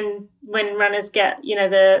 When runners get,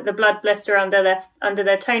 the blood blister under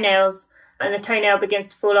their toenails and the toenail begins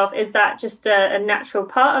to fall off, is that just a natural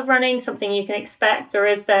part of running, something you can expect, or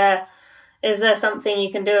is there something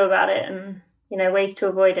you can do about it and, ways to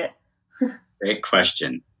avoid it? Great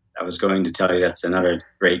question. I was going to tell you that's another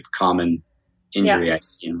great common injury I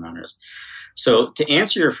see in runners. So to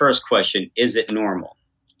answer your first question, is it normal?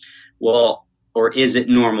 Well, or is it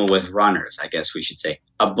normal with runners, I guess we should say.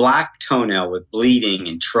 A black toenail with bleeding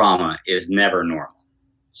and trauma is never normal.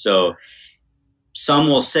 So some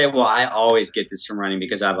will say, well, I always get this from running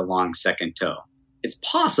because I have a long second toe. It's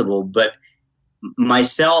possible, but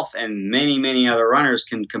myself and many, many other runners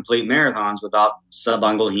can complete marathons without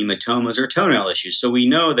subungual hematomas or toenail issues. So we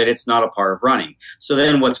know that it's not a part of running. So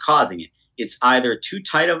then what's causing it? It's either too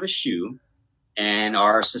tight of a shoe, and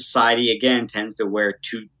our society, again, tends to wear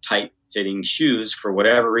too tight-fitting shoes for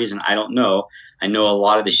whatever reason. I don't know. I know a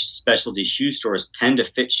lot of the specialty shoe stores tend to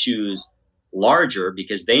fit shoes larger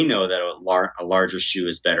because they know that a larger shoe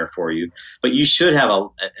is better for you. But you should have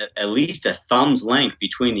at least a thumb's length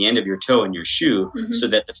between the end of your toe and your shoe so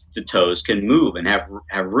that the toes can move and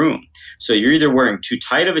have room. So you're either wearing too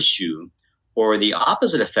tight of a shoe, or the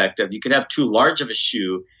opposite effect of you could have too large of a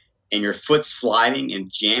shoe and your foot sliding and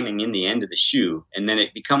jamming in the end of the shoe. And then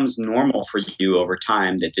it becomes normal for you over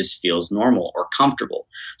time that this feels normal or comfortable.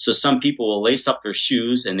 So some people will lace up their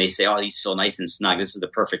shoes and they say, oh, these feel nice and snug. This is the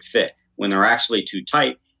perfect fit. When they're actually too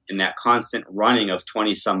tight, and that constant running of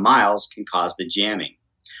 20-some miles can cause the jamming.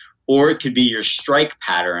 Or it could be your strike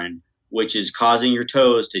pattern, which is causing your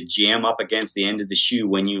toes to jam up against the end of the shoe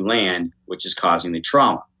when you land, which is causing the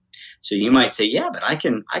trauma. So you might say, yeah, but I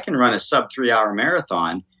can run a sub 3-hour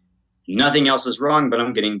marathon. Nothing else is wrong, but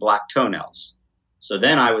I'm getting black toenails. So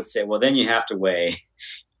then I would say, well, then you have to weigh.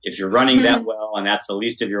 If you're running that well and that's the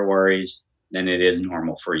least of your worries, then it is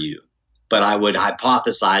normal for you. But I would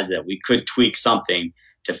hypothesize that we could tweak something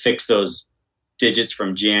to fix those digits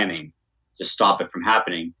from jamming to stop it from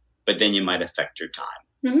happening, but then you might affect your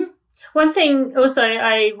time. One thing also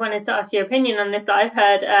I wanted to ask your opinion on this. I've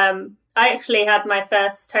heard, I actually had my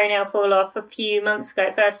first toenail fall off a few months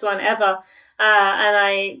ago, first one ever. And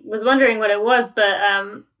I was wondering what it was, but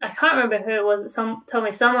I can't remember who it was. Told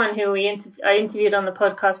me someone who I interviewed on the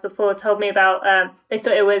podcast before told me about, they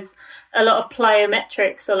thought it was a lot of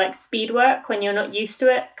plyometrics or like speed work when you're not used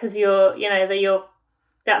to it, because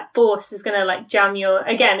that force is going to like jam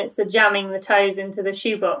it's the jamming the toes into the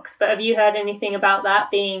shoebox. But have you heard anything about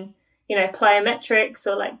that being, plyometrics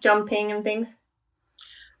or like jumping and things?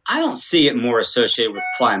 I don't see it more associated with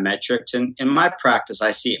plyometrics. And in my practice,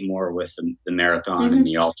 I see it more with the marathon and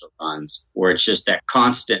the ultra runs, where it's just that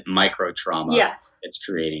constant micro trauma that's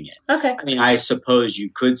creating it. Okay. I mean, I suppose you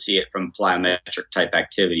could see it from plyometric type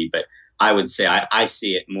activity, but I would say I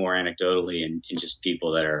see it more anecdotally in just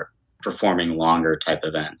people that are performing longer type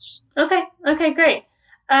events. Okay, great.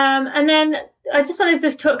 And then I just wanted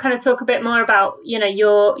to talk a bit more about,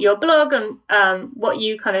 your blog and what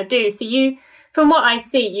you kind of do. So you, from what I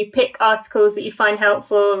see, you pick articles that you find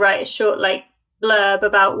helpful, write a short blurb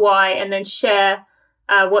about why, and then share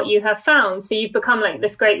what you have found. So you've become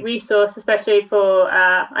this great resource, especially for,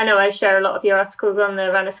 I know I share a lot of your articles on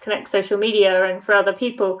the Runners Connect social media and for other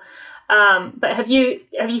people. But have you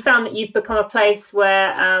found that you've become a place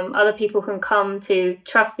where other people can come to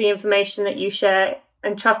trust the information that you share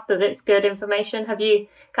and trust that it's good information? Have you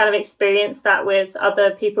kind of experienced that with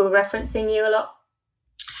other people referencing you a lot?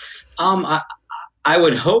 I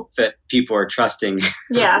would hope that people are trusting.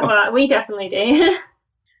 Yeah, well, we definitely do.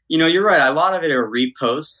 You're right. A lot of it are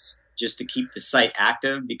reposts just to keep the site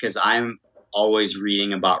active, because I'm always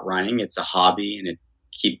reading about running. It's a hobby, and it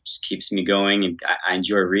keeps me going, and I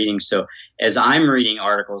enjoy reading. So as I'm reading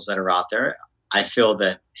articles that are out there, I feel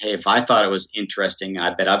that, hey, if I thought it was interesting,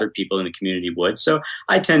 I bet other people in the community would. So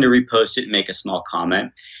I tend to repost it and make a small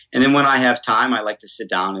comment. And then when I have time, I like to sit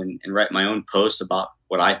down and write my own posts about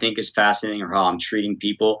what I think is fascinating or how I'm treating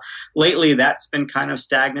people. Lately, that's been kind of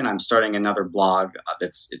stagnant. I'm starting another blog.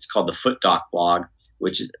 It's called the Foot Doc blog,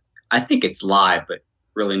 which is, I think it's live, but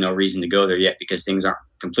really no reason to go there yet because things aren't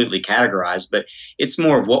completely categorized. But it's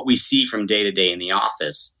more of what we see from day to day in the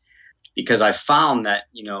office, because I found that,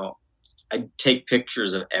 I take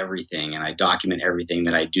pictures of everything and I document everything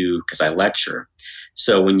that I do because I lecture.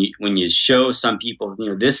 So when you show some people,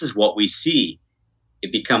 this is what we see,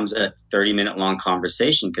 it becomes a 30-minute long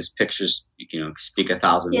conversation because pictures, speak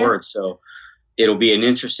 1,000 words. So it'll be an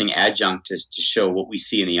interesting adjunct to show what we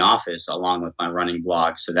see in the office along with my running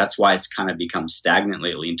blog. So that's why it's kind of become stagnant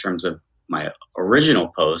lately in terms of my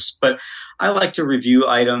original posts. But I like to review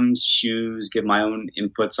items, shoes, give my own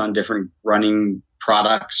inputs on different running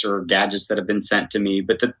products or gadgets that have been sent to me.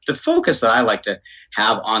 But the focus that I like to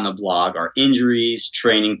have on the blog are injuries,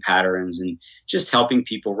 training patterns, and just helping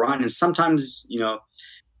people run. And sometimes,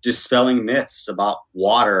 dispelling myths about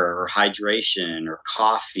water or hydration or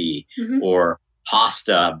coffee or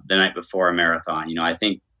pasta the night before a marathon. I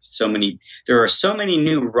think there are so many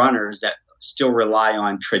new runners that still rely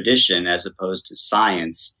on tradition as opposed to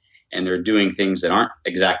science, and they're doing things that aren't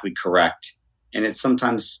exactly correct. And it's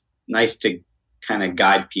sometimes nice to kind of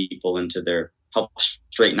guide people help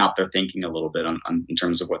straighten out their thinking a little bit in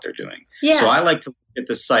terms of what they're doing. Yeah. So I like to look at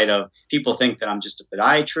the site of, people think that I'm just a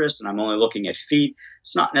podiatrist and I'm only looking at feet.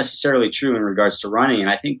 It's not necessarily true in regards to running. And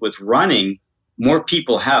I think with running, more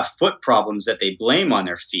people have foot problems that they blame on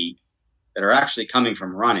their feet that are actually coming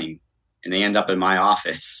from running, and they end up in my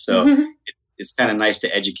office. So it's kind of nice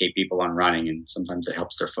to educate people on running, and sometimes it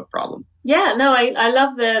helps their foot problem. Yeah, no, I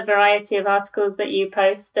love the variety of articles that you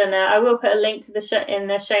post, and I will put a link to in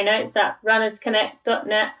the show notes at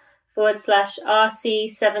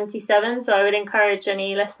runnersconnect.net/RC77. So I would encourage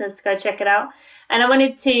any listeners to go check it out. And I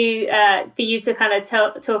wanted to for you to kind of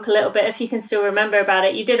talk a little bit, if you can still remember about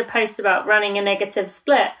it. You did a post about running a negative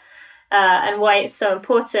split. And why it's so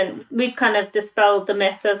important. We've kind of dispelled the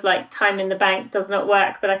myth of time in the bank does not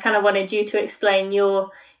work, but I kind of wanted you to explain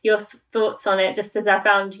your thoughts on it, just as I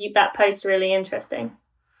found that post really interesting.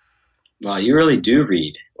 Well, you really do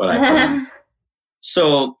read what I put on.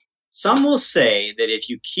 So some will say that if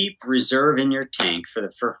you keep reserve in your tank from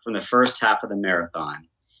the first half of the marathon,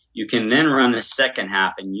 you can then run the second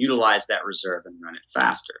half and utilize that reserve and run it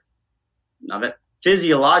faster. Now that,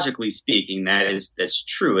 physiologically speaking, that's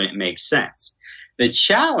true and it makes sense. The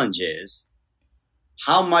challenge is,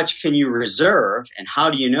 how much can you reserve, and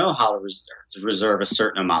how do you know how to reserve a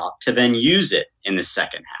certain amount to then use it in the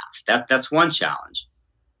second half? That's one challenge.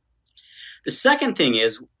 The second thing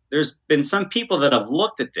is, there's been some people that have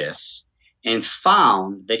looked at this and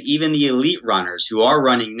found that even the elite runners who are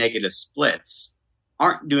running negative splits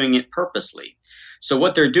aren't doing it purposely. So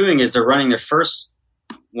what they're doing is they're running their first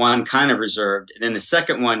one kind of reserved, and then the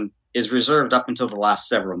second one is reserved up until the last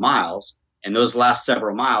several miles, and those last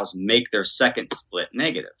several miles make their second split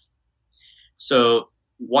negative. So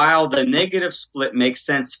while the negative split makes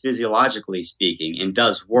sense physiologically speaking and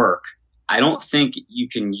does work, I don't think you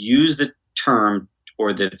can use the term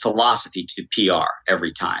or the philosophy to PR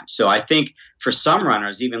every time. So I think for some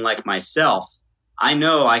runners, even like myself, I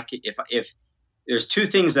know I could, if there's two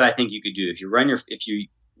things that I think you could do. If you run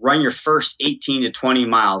your first 18 to 20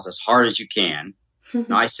 miles as hard as you can.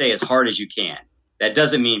 Now I say as hard as you can. That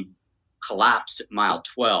doesn't mean collapse at mile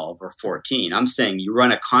 12 or 14. I'm saying you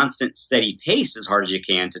run a constant, steady pace as hard as you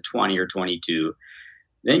can to 20 or 22.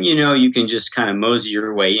 Then you can just kind of mosey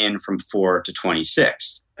your way in from 4 to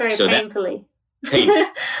 26. Very painfully. That's painful.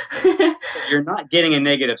 So you're not getting a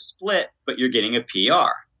negative split, but you're getting a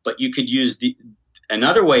PR. But you could use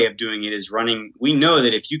another way of doing it is running. We know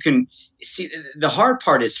that if you can see, the hard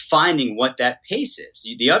part is finding what that pace is.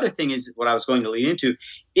 The other thing is what I was going to lead into.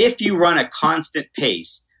 If you run a constant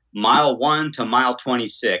pace, mile 1 to mile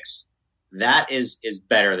 26, that is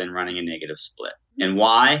better than running a negative split. And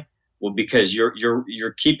why? Well, because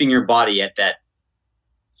you're keeping your body at that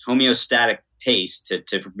homeostatic pace to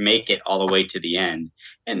make it all the way to the end.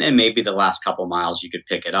 And then maybe the last couple miles you could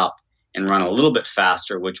pick it up and run a little bit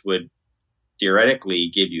faster, which would theoretically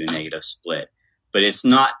give you a negative split. But it's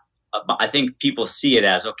not, I think people see it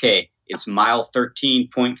as, okay, it's mile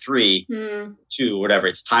 13.3 to whatever.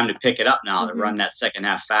 It's time to pick it up now to run that second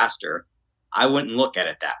half faster. I wouldn't look at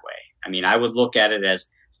it that way. I mean, I would look at it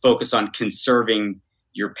as focus on conserving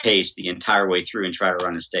your pace the entire way through and try to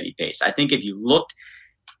run a steady pace. I think if you looked,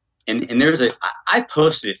 and I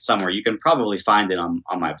posted it somewhere, you can probably find it on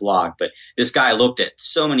my blog, but this guy looked at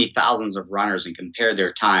so many thousands of runners and compared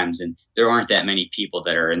their times, and there aren't that many people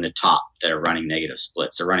that are in the top that are running negative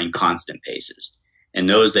splits. They're running constant paces. And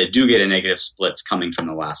those that do get a negative split's coming from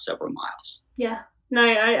the last several miles. Yeah. No,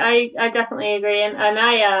 I definitely agree. And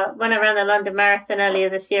I when I ran the London Marathon earlier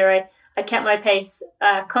this year, I kept my pace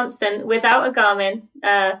constant without a Garmin,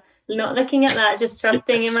 not looking at that, just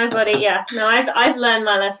trusting in my body. Yeah, no, I've learned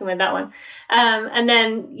my lesson with that one. And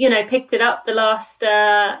then, picked it up the last,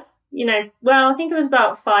 I think it was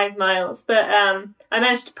about 5 miles, but I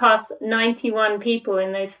managed to pass 91 people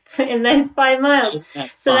in those 5 miles.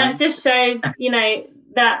 So that just shows,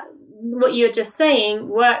 that what you're just saying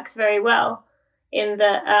works very well. In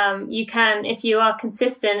that you can, if you are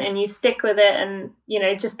consistent and you stick with it and,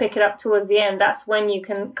 just pick it up towards the end, that's when you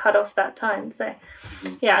can cut off that time. So,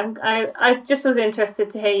 yeah, I just was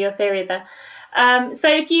interested to hear your theory there.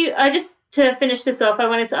 So just to finish this off, I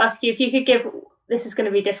wanted to ask you if you could give, this is going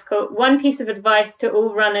to be difficult, one piece of advice to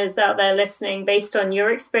all runners out there listening based on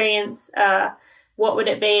your experience. What would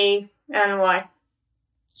it be and why?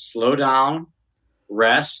 Slow down,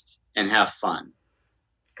 rest, and have fun.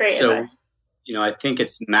 Great advice. I think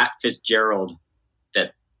it's Matt Fitzgerald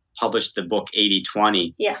that published the book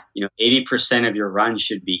 80-20. Yeah. 80% of your run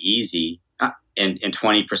should be easy and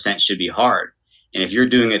 20% should be hard. And if you're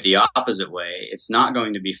doing it the opposite way, it's not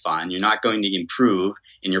going to be fun. You're not going to improve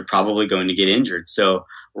and you're probably going to get injured. So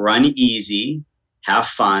run easy, have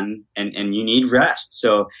fun, and you need rest.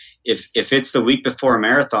 So if it's the week before a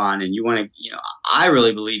marathon and you want to, I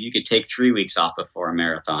really believe you could take 3 weeks off before a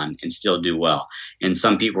marathon and still do well. And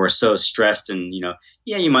some people are so stressed and,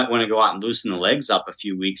 you might want to go out and loosen the legs up a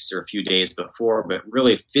few weeks or a few days before, but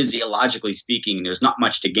really physiologically speaking, there's not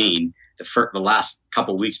much to gain the last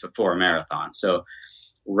couple weeks before a marathon. So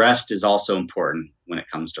rest is also important when it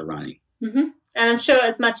comes to running. Mm-hmm. And I'm sure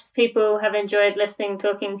as much as people have enjoyed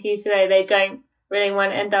talking to you today, they don't really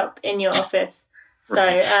want to end up in your office.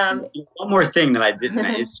 So one more thing that I didn't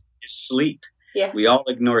is sleep. Yeah. We all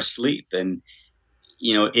ignore sleep. And,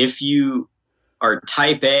 if you are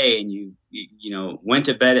type A and you went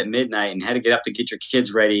to bed at midnight and had to get up to get your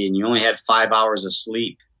kids ready and you only had 5 hours of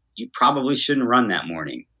sleep, you probably shouldn't run that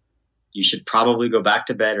morning. You should probably go back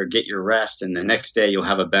to bed or get your rest, and the next day you'll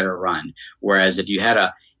have a better run. Whereas if you had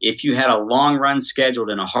a long run scheduled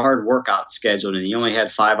and a hard workout scheduled and you only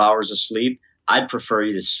had 5 hours of sleep, I'd prefer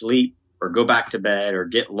you to sleep or go back to bed or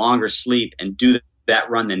get longer sleep and do that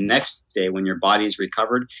run the next day when your body's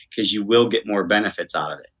recovered, because you will get more benefits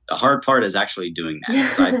out of it. The hard part is actually doing that.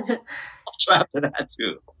 I'll try to that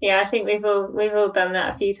too. Yeah, I think we've all done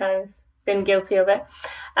that a few times, been guilty of it.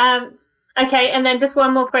 Okay, and then just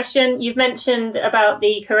one more question. You've mentioned about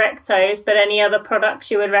the Correctos, but any other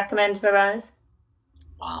products you would recommend for runners?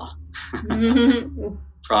 Wow.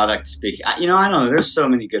 Product speaking. I don't know. There's so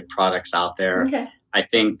many good products out there. Okay. I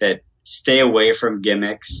think that stay away from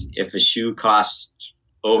gimmicks. If a shoe costs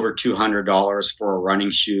over $200 for a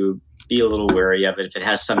running shoe, be a little wary of it. If it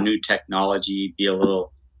has some new technology, be a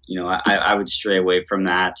little, I would stray away from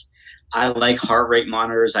that. I like heart rate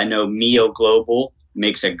monitors. I know Mio Global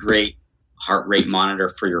makes a great heart rate monitor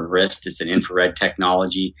for your wrist. It's an infrared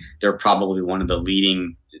technology. They're probably one of the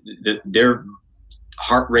leading, their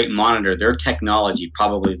heart rate monitor, their technology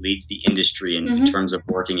probably leads the industry in terms of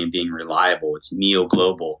working and being reliable. It's Mio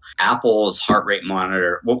Global. Apple's heart rate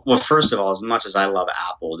monitor, well, first of all, as much as I love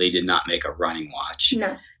Apple, they did not make a running watch.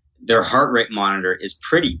 No. Their heart rate monitor is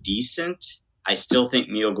pretty decent. I still think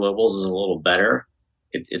Mio Global's is a little better.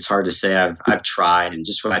 it's hard to say. I've tried, and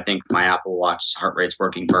just when I think my Apple Watch heart rate's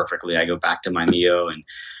working perfectly, I go back to my Mio.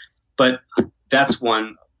 But that's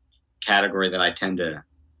one category that I tend to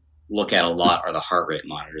look at a lot are the heart rate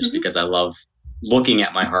monitors, because I love looking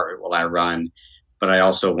at my heart rate while I run, but I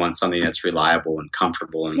also want something that's reliable and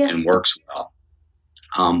comfortable and works well.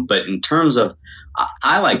 But in terms of,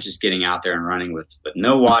 I like just getting out there and running with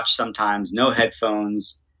no watch sometimes, no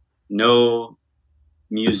headphones, no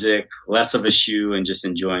music, less of a shoe, and just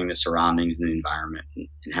enjoying the surroundings and the environment and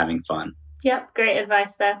having fun. Yep, great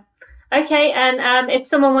advice there. Okay, and if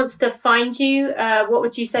someone wants to find you, what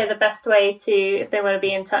would you say the best way to, if they want to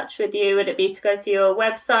be in touch with you, would it be to go to your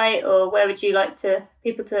website, or where would you like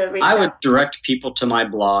people to reach out? I would direct people to my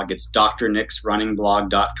blog. It's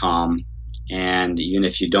drnicksrunningblog.com. And even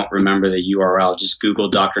if you don't remember the URL, just Google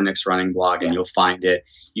Dr. Nick's Running Blog and you'll find it.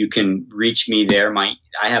 You can reach me there. I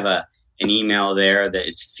have an email there that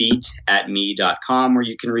it's feet@me.com where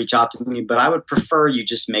you can reach out to me. But I would prefer you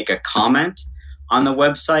just make a comment on the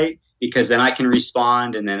website, because then I can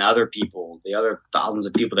respond, and then the other thousands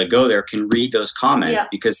of people that go there can read those comments,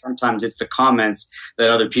 because sometimes it's the comments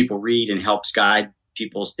that other people read and helps guide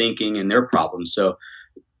people's thinking and their problems. So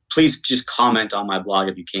please just comment on my blog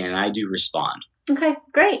if you can, and I do respond. Okay,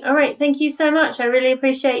 great. All right. Thank you so much. I really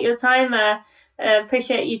appreciate your time.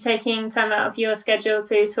 Appreciate you taking time out of your schedule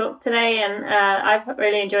to talk today, and I've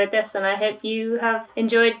really enjoyed this, and I hope you have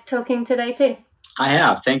enjoyed talking today too. I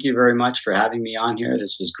have. Thank you very much for having me on here.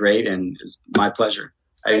 This was great, and it's my pleasure.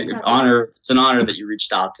 It's an honor that you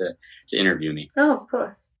reached out to interview me. Oh, of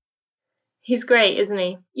course. He's great, isn't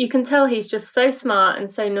he? You can tell he's just so smart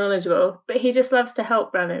and so knowledgeable, but he just loves to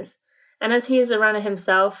help runners. And as he is a runner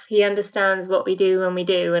himself, he understands what we do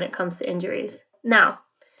when it comes to injuries. Now,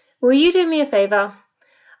 will you do me a favor?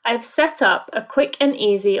 I've set up a quick and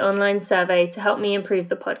easy online survey to help me improve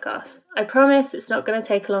the podcast. I promise it's not going to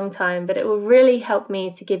take a long time, but it will really help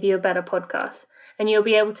me to give you a better podcast. And you'll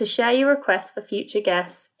be able to share your requests for future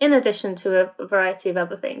guests, in addition to a variety of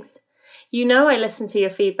other things. You know I listen to your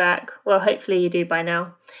feedback. Well, hopefully you do by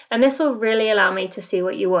now. And this will really allow me to see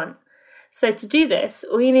what you want. So to do this,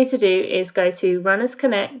 all you need to do is go to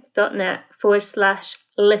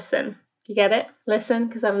runnersconnect.net/listen. You get it? Listen,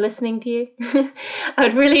 because I'm listening to you. I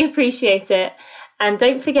would really appreciate it. And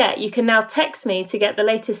don't forget, you can now text me to get the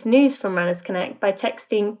latest news from Runners Connect by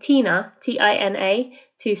texting Tina, Tina,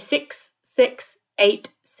 to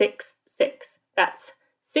 66866. That's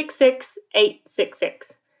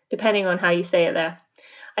 66866, depending on how you say it there.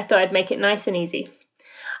 I thought I'd make it nice and easy.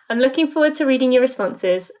 I'm looking forward to reading your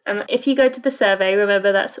responses. And if you go to the survey,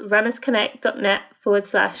 remember that's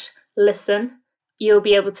runnersconnect.net/listen. You'll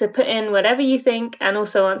be able to put in whatever you think and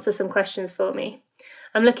also answer some questions for me.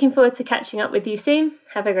 I'm looking forward to catching up with you soon.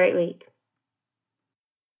 Have a great week.